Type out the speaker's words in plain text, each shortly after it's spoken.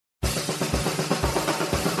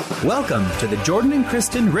Welcome to the Jordan and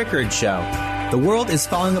Kristen Rickards Show. The world is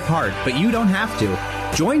falling apart, but you don't have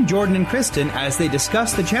to. Join Jordan and Kristen as they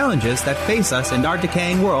discuss the challenges that face us in our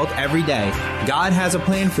decaying world every day. God has a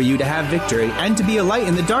plan for you to have victory and to be a light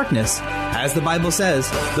in the darkness. As the Bible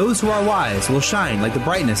says, those who are wise will shine like the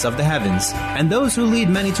brightness of the heavens, and those who lead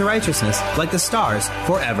many to righteousness like the stars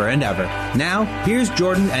forever and ever. Now, here's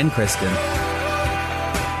Jordan and Kristen.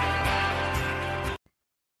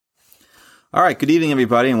 All right, good evening,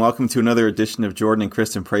 everybody, and welcome to another edition of Jordan and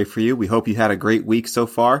Kristen Pray For You. We hope you had a great week so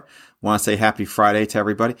far. Want to say happy Friday to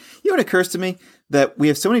everybody. You know what occurs to me? That we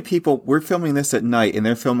have so many people, we're filming this at night, and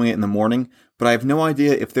they're filming it in the morning, but I have no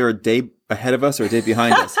idea if they're a day ahead of us or a day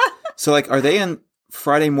behind us. So, are they on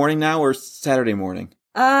Friday morning now or Saturday morning?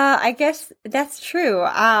 I guess that's true.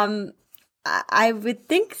 I would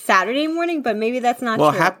think Saturday morning, but maybe that's not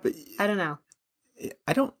true. I don't know.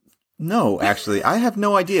 I don't know, actually. I have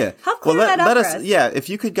no idea. How clear that up let for us, us? Yeah, if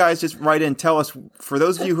you could guys just write in, tell us, for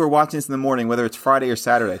those of you who are watching this in the morning, whether it's Friday or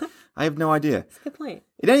Saturday, I have no idea. That's a good point.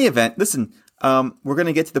 In any event, listen, we're going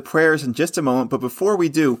to get to the prayers in just a moment, but before we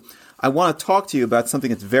do, I want to talk to you about something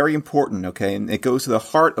that's very important, okay? And it goes to the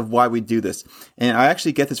heart of why we do this. And I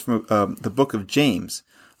actually get this from the book of James,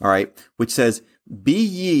 all right, which says, "Be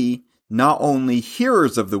ye not only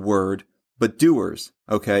hearers of the word, but doers,"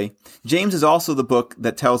 okay? James is also the book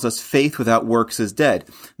that tells us faith without works is dead.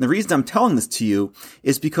 And the reason I'm telling this to you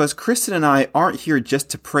is because Kristen and I aren't here just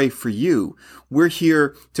to pray for you. We're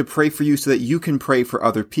here to pray for you so that you can pray for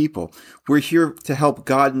other people. We're here to help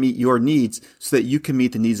God meet your needs so that you can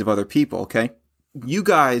meet the needs of other people, okay? You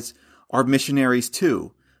guys are missionaries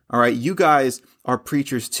too, all right? You guys are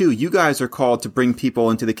preachers too. You guys are called to bring people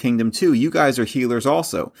into the kingdom too. You guys are healers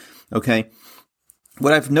also, okay?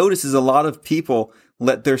 What I've noticed is a lot of people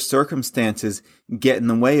let their circumstances get in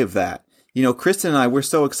the way of that. You know, Kristen and I, we're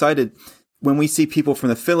so excited when we see people from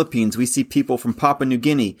the Philippines, we see people from Papua New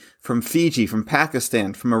Guinea, from Fiji, from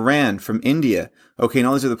Pakistan, from Iran, from India, okay, and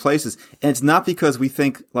all these other places. And it's not because we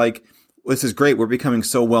think, this is great, we're becoming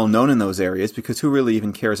so well known in those areas, because who really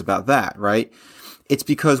even cares about that, right? It's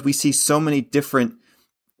because we see so many different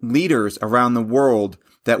leaders around the world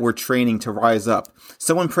that we're training to rise up.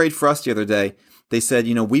 Someone prayed for us the other day. They said,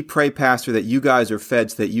 we pray, Pastor, that you guys are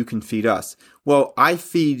fed so that you can feed us. Well, I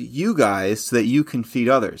feed you guys so that you can feed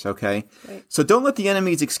others, okay? Right. So don't let the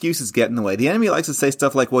enemy's excuses get in the way. The enemy likes to say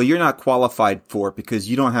stuff like, well, you're not qualified for it because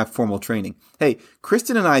you don't have formal training. Hey,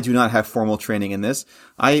 Kristen and I do not have formal training in this.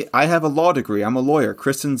 I have a law degree. I'm a lawyer.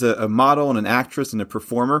 Kristen's a model and an actress and a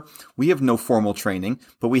performer. We have no formal training,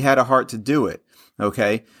 but we had a heart to do it,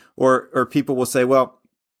 okay? Or people will say, well,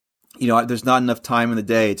 there's not enough time in the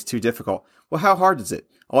day. It's too difficult. Well, how hard is it?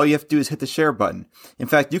 All you have to do is hit the share button. In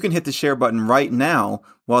fact, you can hit the share button right now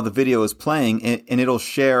while the video is playing, and it'll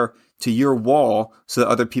share to your wall so that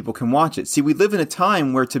other people can watch it. See, we live in a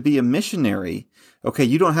time where to be a missionary, okay,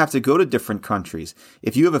 you don't have to go to different countries.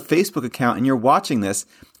 If you have a Facebook account and you're watching this,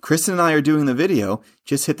 Kristen and I are doing the video,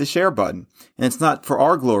 just hit the share button. And it's not for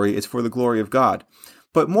our glory, it's for the glory of God.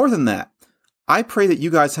 But more than that, I pray that you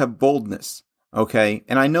guys have boldness, okay?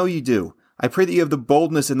 And I know you do. I pray that you have the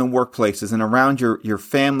boldness in the workplaces and around your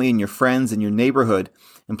family and your friends and your neighborhood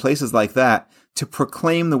and places like that to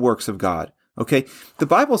proclaim the works of God. Okay? The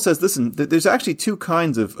Bible says, listen, there's actually two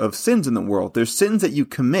kinds of sins in the world. There's sins that you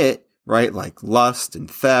commit, right? Like lust and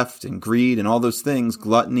theft and greed and all those things,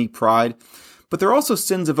 gluttony, pride. But there are also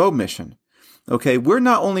sins of omission. Okay? We're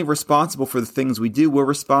not only responsible for the things we do, we're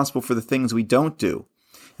responsible for the things we don't do.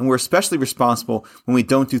 And we're especially responsible when we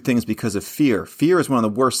don't do things because of fear. Fear is one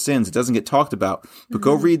of the worst sins. It doesn't get talked about. But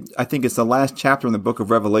go read, I think it's the last chapter in the book of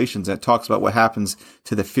Revelations that talks about what happens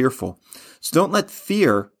to the fearful. So don't let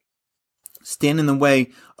fear stand in the way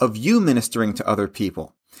of you ministering to other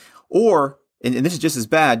people. Or, and this is just as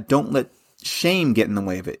bad, don't let shame get in the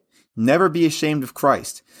way of it. Never be ashamed of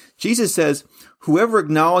Christ. Jesus says, whoever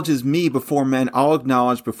acknowledges me before men, I'll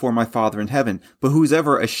acknowledge before my Father in heaven. But who's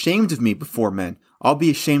ever ashamed of me before men, I'll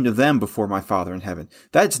be ashamed of them before my Father in heaven.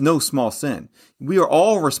 That's no small sin. We are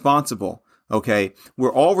all responsible, okay?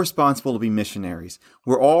 We're all responsible to be missionaries.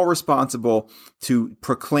 We're all responsible to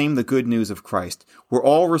proclaim the good news of Christ. We're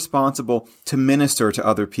all responsible to minister to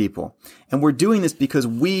other people. And we're doing this because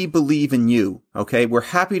we believe in you, okay? We're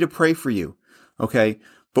happy to pray for you, okay?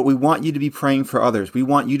 But we want you to be praying for others. We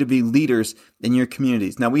want you to be leaders in your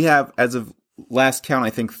communities. Now, we have, as of last count,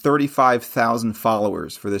 I think 35,000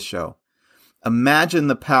 followers for this show. Imagine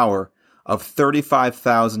the power of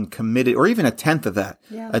 35,000 committed, or even a tenth of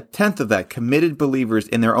that, committed believers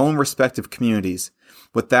in their own respective communities,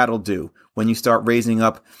 what that'll do when you start raising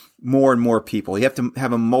up more and more people. You have to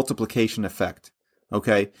have a multiplication effect,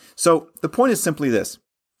 okay? So the point is simply this.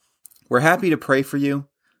 we're happy to pray for you,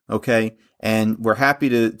 okay? And we're happy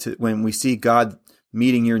to when we see God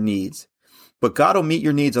meeting your needs. But God will meet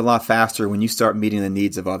your needs a lot faster when you start meeting the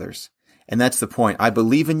needs of others. And that's the point. I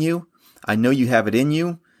believe in you. I know you have it in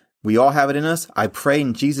you. We all have it in us. I pray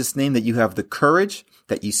in Jesus' name that you have the courage,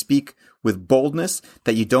 that you speak with boldness,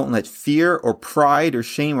 that you don't let fear or pride or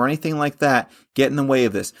shame or anything like that get in the way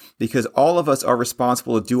of this, because all of us are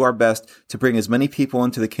responsible to do our best to bring as many people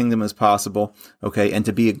into the kingdom as possible, okay, and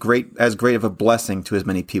to be as great of a blessing to as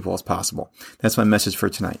many people as possible. That's my message for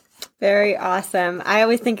tonight. Very awesome. I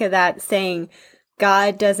always think of that saying,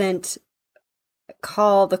 God doesn't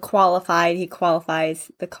call the qualified, he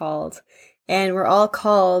qualifies the called. And we're all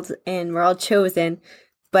called and we're all chosen,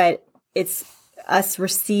 but it's us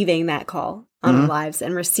receiving that call on our lives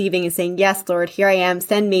and receiving and saying, yes, Lord, here I am,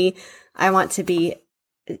 send me. I want to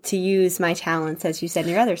use my talents, as you said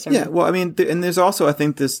in your other sermon. Yeah, well, I mean, and there's also, I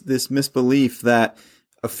think, this misbelief that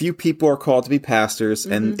a few people are called to be pastors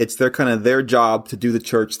and it's their job to do the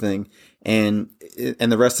church thing. And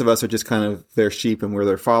the rest of us are just kind of their sheep and we're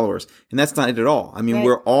their followers. And that's not it at all. I mean, right.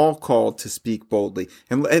 We're all called to speak boldly.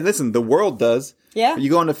 And listen, the world does. Yeah. You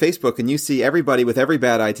go onto Facebook and you see everybody with every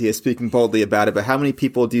bad idea speaking boldly about it. But how many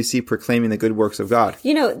people do you see proclaiming the good works of God?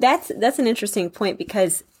 You know, that's an interesting point,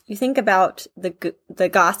 because you think about the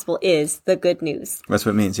gospel is the good news. That's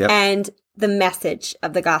what it means, yeah. And the message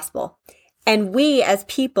of the gospel. And we as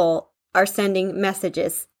people are sending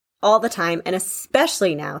messages all the time, and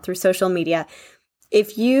especially now through social media.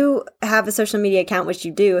 If you have a social media account, which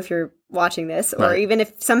you do if you're watching this, or even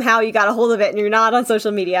if somehow you got a hold of it and you're not on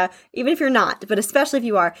social media, even if you're not, but especially if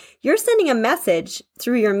you are, you're sending a message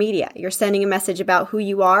through your media. You're sending a message about who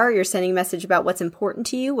you are. You're sending a message about what's important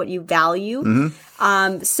to you, what you value.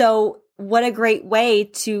 So what a great way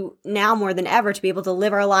to now more than ever to be able to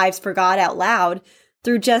live our lives for God out loud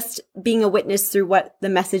through just being a witness through what the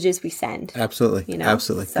messages we send. Absolutely.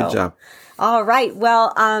 Absolutely. So, good job. All right.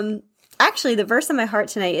 Well, actually, the verse on my heart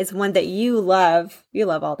tonight is one that you love. You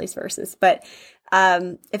love all these verses. But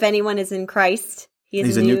if anyone is in Christ,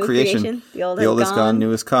 he's a new creation. The old is gone, new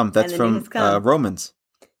has come. That's from Romans.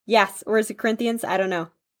 Yes. Or is it Corinthians? I don't know.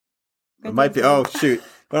 It might be. Oh, shoot.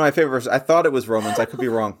 One of my favorite verses. I thought it was Romans. I could be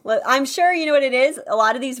wrong. Well, I'm sure you know what it is. A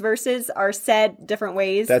lot of these verses are said different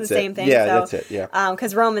ways. That's the same thing. Yeah, that's it. Yeah.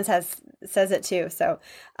 Because Romans says it too. So,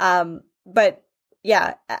 but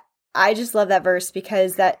yeah, I just love that verse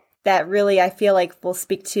because that really, I feel like, will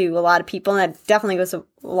speak to a lot of people. And that definitely goes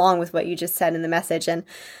along with what you just said in the message. And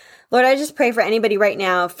Lord, I just pray for anybody right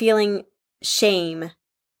now feeling shame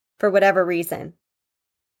for whatever reason,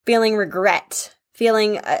 feeling regret,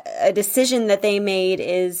 feeling a decision that they made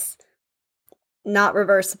is not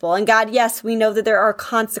reversible. And God, yes, we know that there are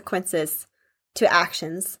consequences to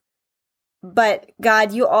actions. But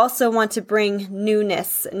God, you also want to bring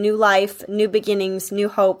newness, new life, new beginnings, new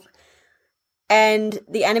hope. And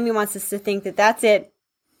the enemy wants us to think that that's it.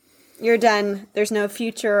 You're done. There's no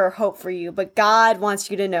future or hope for you. But God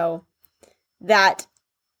wants you to know that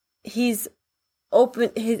He's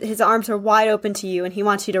open. His arms are wide open to you, and He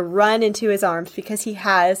wants you to run into His arms because He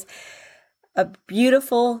has a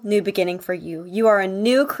beautiful new beginning for you. You are a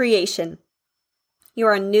new creation. You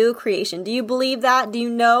are a new creation. Do you believe that? Do you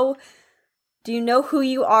know who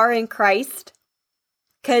you are in Christ?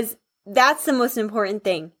 Because that's the most important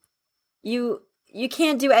thing. You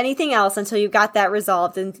can't do anything else until you've got that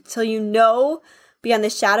resolved, until you know beyond the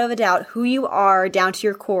shadow of a doubt who you are down to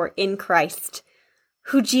your core in Christ,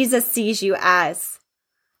 who Jesus sees you as.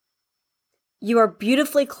 You are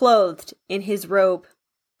beautifully clothed in His robe.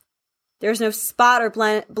 There's no spot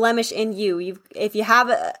or blemish in you. If you have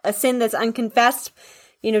a sin that's unconfessed,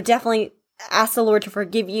 definitely ask the Lord to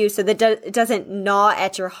forgive you so that it doesn't gnaw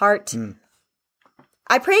at your heart.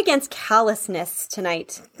 I pray against callousness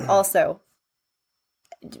tonight also.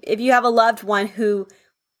 If you have a loved one who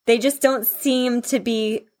they just don't seem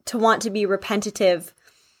to want to be repentative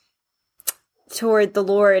toward the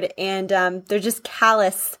Lord, and they're just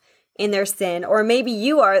callous in their sin, or maybe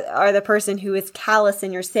you are the person who is callous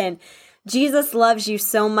in your sin. Jesus loves you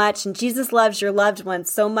so much, and Jesus loves your loved one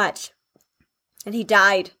so much, and He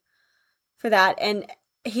died for that. And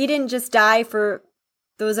He didn't just die for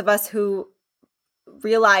those of us who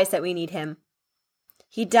realize that we need Him.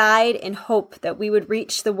 He died in hope that we would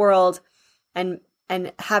reach the world and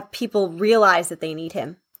have people realize that they need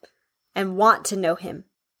Him and want to know Him.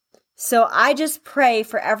 So I just pray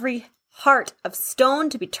for every heart of stone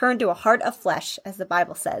to be turned to a heart of flesh, as the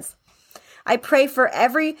Bible says. I pray for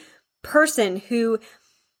every person who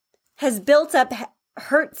has built up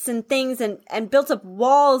hurts and things and built up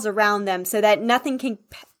walls around them so that nothing can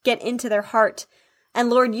get into their heart And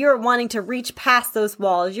Lord, you're wanting to reach past those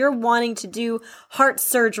walls. You're wanting to do heart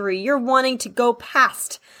surgery. You're wanting to go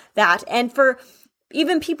past that. And for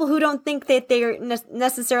even people who don't think that they're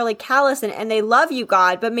necessarily callous and they love you,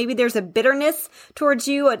 God, but maybe there's a bitterness towards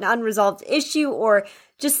you, an unresolved issue, or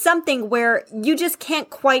just something where you just can't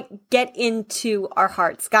quite get into our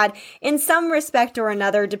hearts. God, in some respect or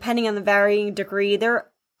another, depending on the varying degree,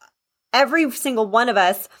 every single one of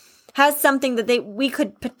us has something that we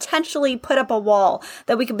could potentially put up a wall,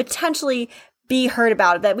 that we could potentially be hurt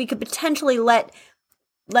about, that we could potentially let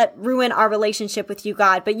ruin our relationship with you,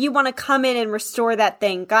 God. But you want to come in and restore that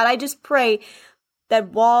thing. God, I just pray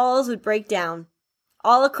that walls would break down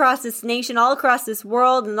all across this nation, all across this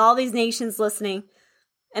world, and all these nations listening,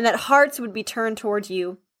 and that hearts would be turned toward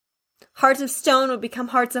you. Hearts of stone would become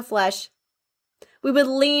hearts of flesh. We would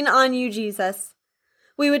lean on you, Jesus.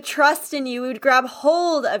 We would trust in you. We would grab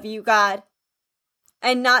hold of you, God,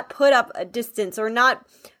 and not put up a distance or not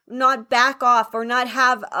back off or not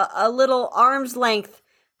have a little arm's length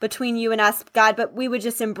between you and us, God, but we would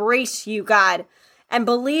just embrace you, God, and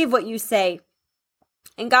believe what you say.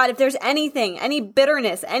 And God, if there's anything, any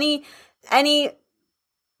bitterness, any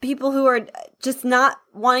people who are just not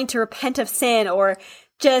wanting to repent of sin or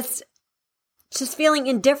just feeling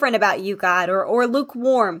indifferent about you, God, or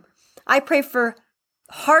lukewarm, I pray for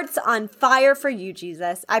hearts on fire for you,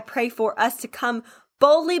 Jesus. I pray for us to come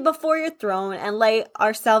boldly before your throne and lay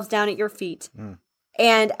ourselves down at your feet.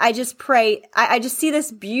 And I just pray, I just see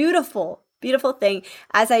this beautiful, beautiful thing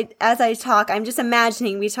as I talk. I'm just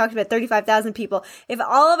imagining, we talked about 35,000 people. If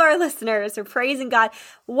all of our listeners are praising God,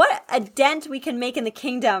 what a dent we can make in the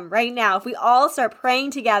kingdom right now. If we all start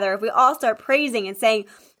praying together, if we all start praising and saying,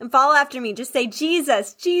 and follow after me, just say,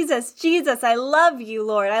 Jesus, Jesus, Jesus, I love you,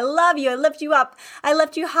 Lord. I love you. I lift you up. I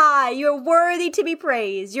lift you high. You're worthy to be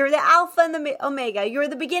praised. You're the Alpha and the Omega. You're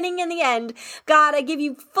the beginning and the end. God, I give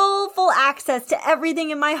you full access to everything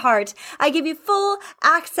in my heart. I give you full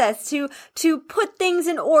access to put things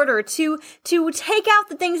in order, to take out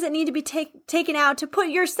the things that need to be taken out, to put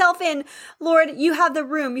yourself in. Lord, you have the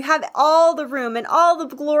room. You have all the room and all the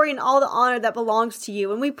glory and all the honor that belongs to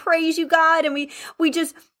you. And we praise you, God, and we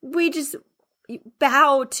just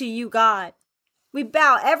bow to you, God. We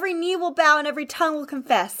bow. Every knee will bow and every tongue will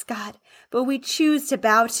confess, God. But we choose to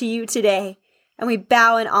bow to you today. And we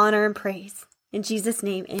bow in honor and praise. In Jesus'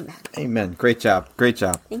 name, amen. Amen. Great job. Great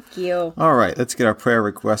job. Thank you. All right. Let's get our prayer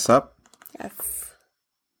requests up. Yes.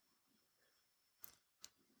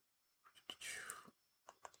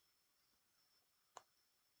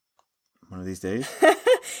 One of these days.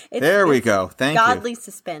 There we go. Thank you. Godly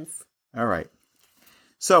suspense. All right.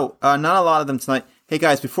 So, not a lot of them tonight. Hey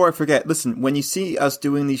guys, before I forget, listen, when you see us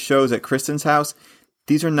doing these shows at Kristen's house,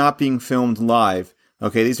 these are not being filmed live.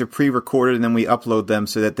 Okay, these are pre-recorded and then we upload them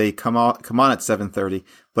so that they come on at 7:30.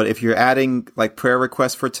 But if you're adding like prayer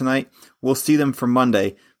requests for tonight, we'll see them for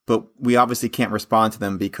Monday, but we obviously can't respond to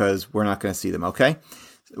them because we're not going to see them, okay?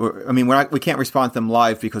 We can't respond to them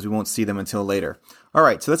live because we won't see them until later. All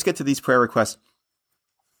right, so let's get to these prayer requests.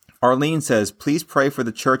 Arlene says, please pray for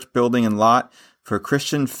the church building and lot for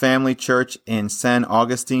Christian Family Church in San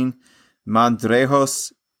Agustin,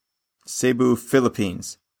 Madrejos, Cebu,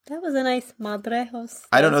 Philippines. That was a nice Madrejos.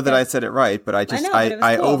 I don't know that I said it right, but I cool.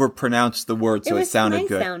 Overpronounced the word so it sounded nice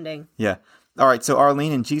good. Sounding. Yeah. All right, so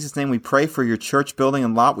Arlene, in Jesus' name, we pray for your church building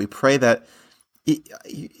and lot. We pray that...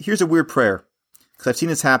 Here's a weird prayer, because I've seen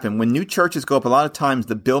this happen. When new churches go up, a lot of times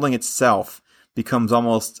the building itself becomes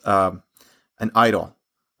almost an idol,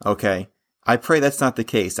 okay? I pray that's not the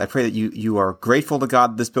case. I pray that you are grateful to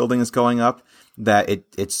God that this building is going up, that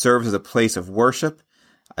it serves as a place of worship,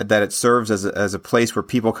 that it serves as a place where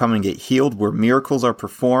people come and get healed, where miracles are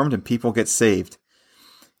performed and people get saved.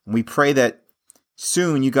 And we pray that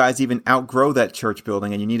soon you guys even outgrow that church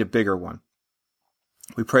building and you need a bigger one.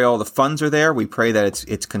 We pray all the funds are there. We pray that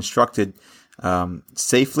it's constructed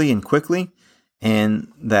safely and quickly,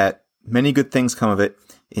 and that many good things come of it.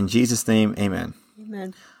 In Jesus' name, amen.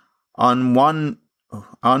 Amen. Anmudek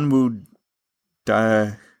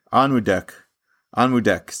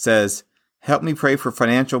says, help me pray for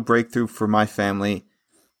financial breakthrough for my family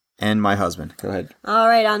and my husband. Go ahead. All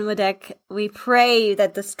right, Anmudek. We pray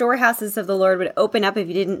that the storehouses of the Lord would open up. If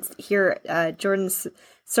you didn't hear Jordan's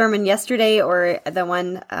sermon yesterday or the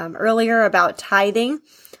one earlier about tithing,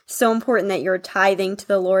 so important that you're tithing to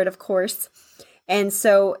the Lord, of course. And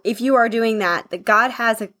so if you are doing that God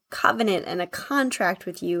has a covenant and a contract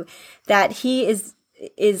with you that he is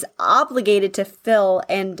is obligated to fill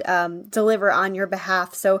and deliver on your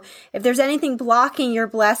behalf. So if there's anything blocking your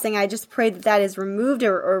blessing, I just pray that that is removed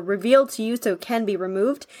or revealed to you so it can be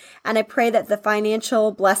removed. And I pray that the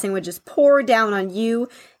financial blessing would just pour down on you,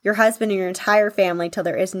 your husband, and your entire family till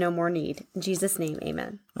there is no more need. In Jesus' name,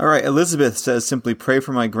 amen. All right. Elizabeth says, simply pray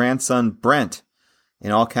for my grandson, Brent,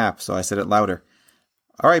 in all caps. So I said it louder.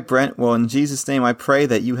 All right, Brent. Well, in Jesus' name, I pray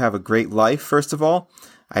that you have a great life, first of all.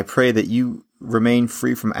 I pray that you remain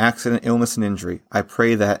free from accident, illness, and injury. I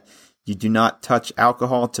pray that you do not touch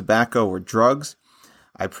alcohol, tobacco, or drugs.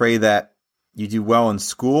 I pray that you do well in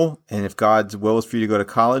school, and if God's will is for you to go to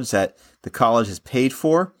college, that the college is paid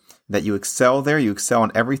for, that you excel there. You excel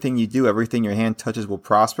in everything you do. Everything your hand touches will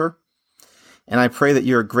prosper. And I pray that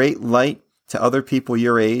you're a great light to other people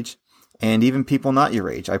your age and even people not your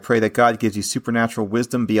age. I pray that God gives you supernatural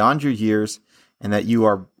wisdom beyond your years and that you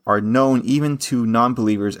are known even to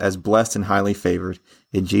non-believers as blessed and highly favored.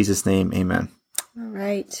 In Jesus' name, amen. All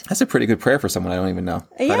right. That's a pretty good prayer for someone I don't even know.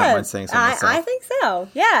 Yeah, I don't mind saying something myself. I think so.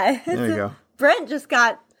 Yeah. There you go. Brent just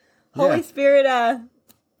got Holy Spirit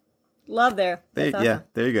love there. That's awesome. Yeah,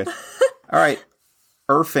 there you go. All right.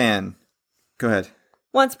 Irfan, go ahead.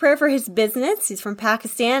 Wants prayer for his business. He's from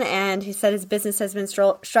Pakistan, and he said his business has been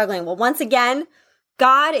struggling. Well, once again,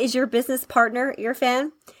 God is your business partner,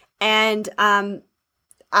 Irfan, and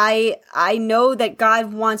I know that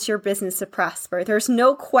God wants your business to prosper. There's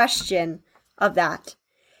no question of that.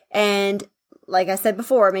 And like I said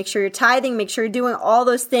before, make sure you're tithing, make sure you're doing all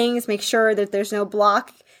those things, make sure that there's no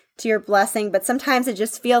block to your blessing. But sometimes it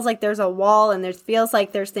just feels like there's a wall and it feels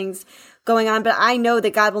like there's things going on. But I know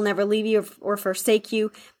that God will never leave you or forsake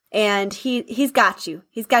you. And he's got you.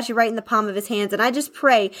 He's got you right in the palm of his hands. And I just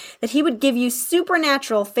pray that he would give you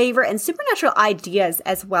supernatural favor and supernatural ideas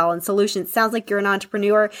as well and solutions. It sounds like you're an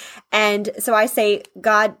entrepreneur. And so I say,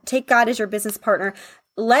 God, take God as your business partner.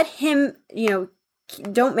 Let him,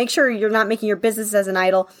 don't make sure you're not making your business as an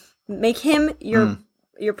idol. Make him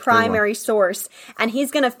your primary source. And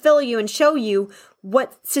he's going to fill you and show you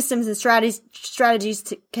what systems and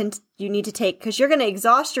strategies you need to take, because you're going to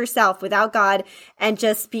exhaust yourself without God and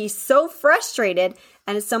just be so frustrated.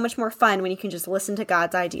 And it's so much more fun when you can just listen to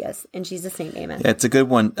God's ideas. In Jesus' name, amen. Yeah, it's a good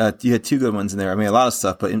one. You had two good ones in there. I mean, a lot of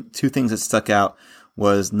stuff, but two things that stuck out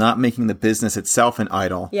was not making the business itself an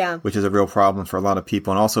idol, which is a real problem for a lot of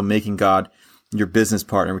people, and also making God your business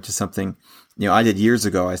partner, which is something, I did years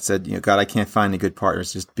ago. I said, God, I can't find any good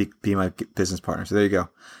partners. Just be my business partner. So there you go.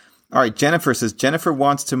 All right. Jennifer says Jennifer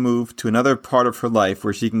wants to move to another part of her life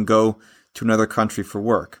where she can go to another country for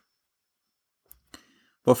work.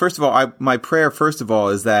 Well, first of all, my prayer,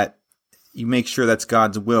 is that you make sure that's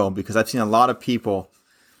God's will, because I've seen a lot of people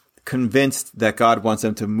convinced that God wants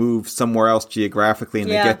them to move somewhere else geographically, and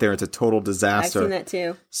they get there, it's a total disaster. I've seen that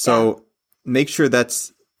too. So make sure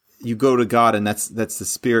you go to God, and that's the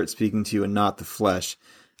Spirit speaking to you and not the flesh.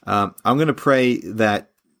 I'm going to pray that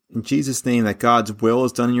in Jesus' name that God's will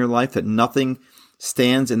is done in your life, that nothing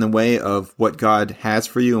stands in the way of what God has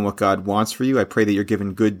for you and what God wants for you. I pray that you're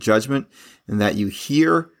given good judgment and that you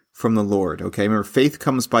hear from the Lord. Okay. Remember, faith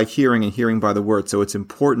comes by hearing and hearing by the word. So it's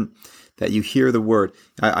important that you hear the word.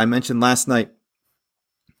 I mentioned last night,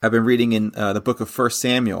 I've been reading in the book of 1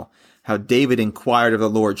 Samuel, how David inquired of the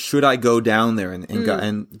Lord, should I go down there?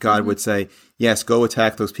 And God would say, yes, go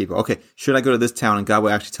attack those people. Okay. Should I go to this town? And God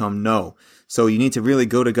would actually tell him no. So you need to really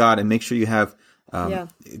go to God and make sure you have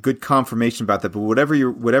good confirmation about that. But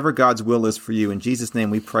whatever God's will is for you, in Jesus' name,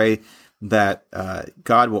 we pray that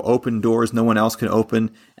God will open doors no one else can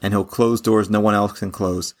open, and he'll close doors no one else can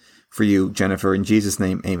close for you, Jennifer. In Jesus'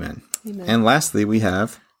 name, amen. Amen. And lastly, we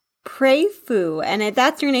have Pray Fu. And if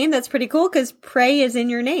that's your name, that's pretty cool, because pray is in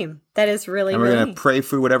your name. That is really, and we're going to pray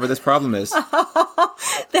through whatever this problem is. That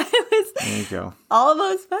was there you go.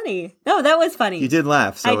 Almost funny. No, that was funny. You did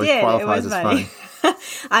laugh, so it qualifies as funny.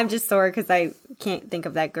 I'm just sore because I can't think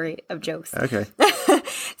of that great of jokes. Okay.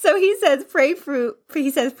 So he says pray Fu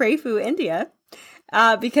India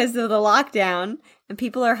because of the lockdown and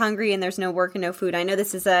people are hungry and there's no work and no food. I know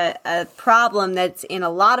this is a problem that's in a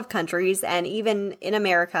lot of countries and even in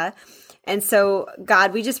America. And so,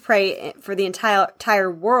 God, we just pray for the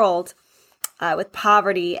entire world with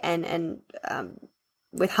poverty and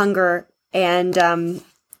with hunger and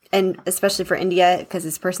especially for India, because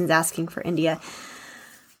this person's asking for India.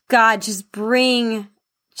 God, just bring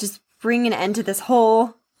an end to this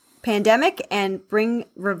whole pandemic and bring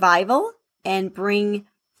revival and bring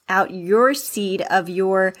out your seed of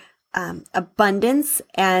your abundance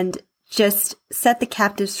and just set the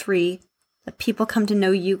captives free. Let people come to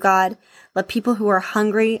know you, God. Let people who are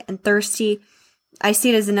hungry and thirsty, I see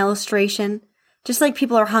it as an illustration. Just like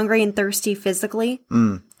people are hungry and thirsty physically,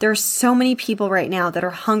 there are so many people right now that are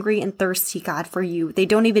hungry and thirsty, God, for you. They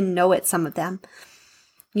don't even know it, some of them.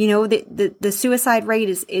 You know, the suicide rate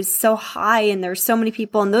is so high, and there's so many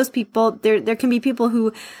people, and those people, there can be people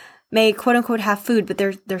who may quote unquote have food, but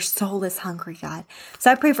their soul is hungry, God. So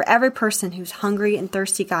I pray for every person who's hungry and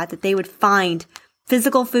thirsty, God, that they would find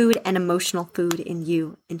physical food and emotional food in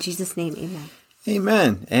you. In Jesus' name, amen.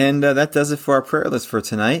 Amen. And that does it for our prayer list for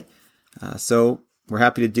tonight. So we're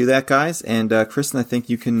happy to do that, guys. And Kristen, I think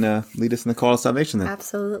you can lead us in the call to salvation then.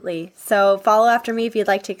 Absolutely. So follow after me if you'd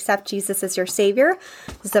like to accept Jesus as your Savior.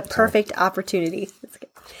 This is a perfect opportunity.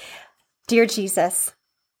 Dear Jesus,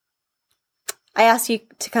 I ask you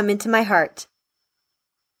to come into my heart.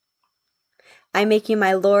 I make you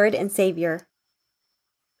my Lord and Savior.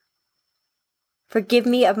 Forgive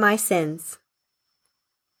me of my sins.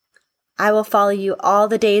 I will follow you all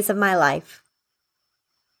the days of my life.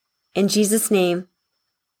 In Jesus' name,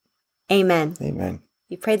 amen. Amen.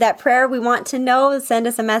 You prayed that prayer. We want to know. Send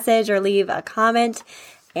us a message or leave a comment.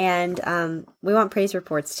 And we want praise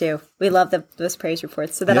reports too. We love those praise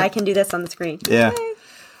reports so that I can do this on the screen. Yeah. Yay.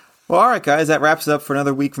 Well, all right, guys. That wraps it up for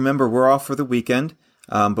another week. Remember, we're off for the weekend,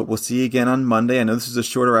 but we'll see you again on Monday. I know this is a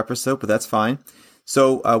shorter episode, but that's fine.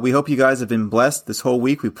 So we hope you guys have been blessed this whole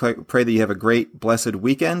week. We pray that you have a great, blessed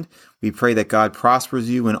weekend. We pray that God prospers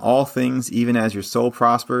you in all things, even as your soul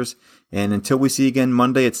prospers. And until we see you again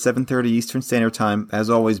Monday at 7:30 Eastern Standard Time, as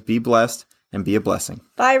always, be blessed and be a blessing.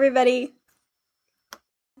 Bye, everybody.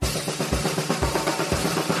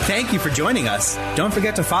 Thank you for joining us. Don't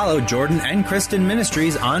forget to follow Jordan and Kristen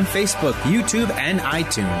Ministries on Facebook, YouTube, and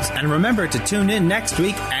iTunes. And remember to tune in next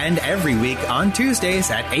week and every week on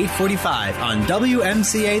Tuesdays at 8:45 on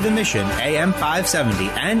WMCA The Mission, AM 570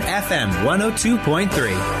 and FM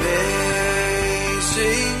 102.3.